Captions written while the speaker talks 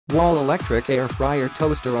Wall electric air fryer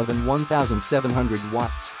toaster oven 1700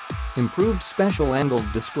 watts. Improved special angled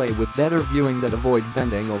display with better viewing that avoid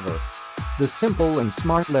bending over. The simple and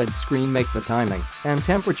smart LED screen make the timing and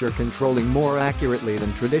temperature controlling more accurately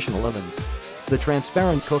than traditional ovens. The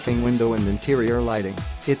transparent cooking window and interior lighting,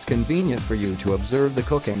 it's convenient for you to observe the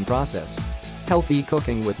cooking process. Healthy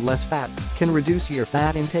cooking with less fat can reduce your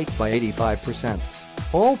fat intake by 85%.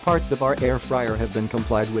 All parts of our air fryer have been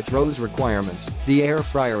complied with RoHS requirements. The air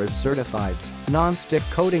fryer is certified non-stick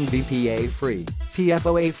coating BPA-free,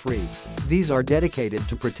 PFOA-free. These are dedicated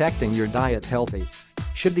to protecting your diet healthy.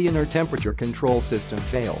 Should the inner temperature control system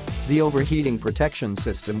fail, the overheating protection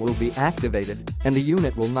system will be activated and the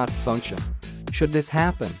unit will not function. Should this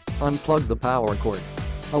happen, unplug the power cord.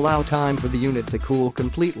 Allow time for the unit to cool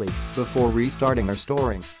completely before restarting or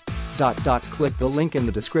storing. Click the link in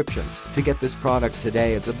the description to get this product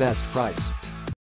today at the best price.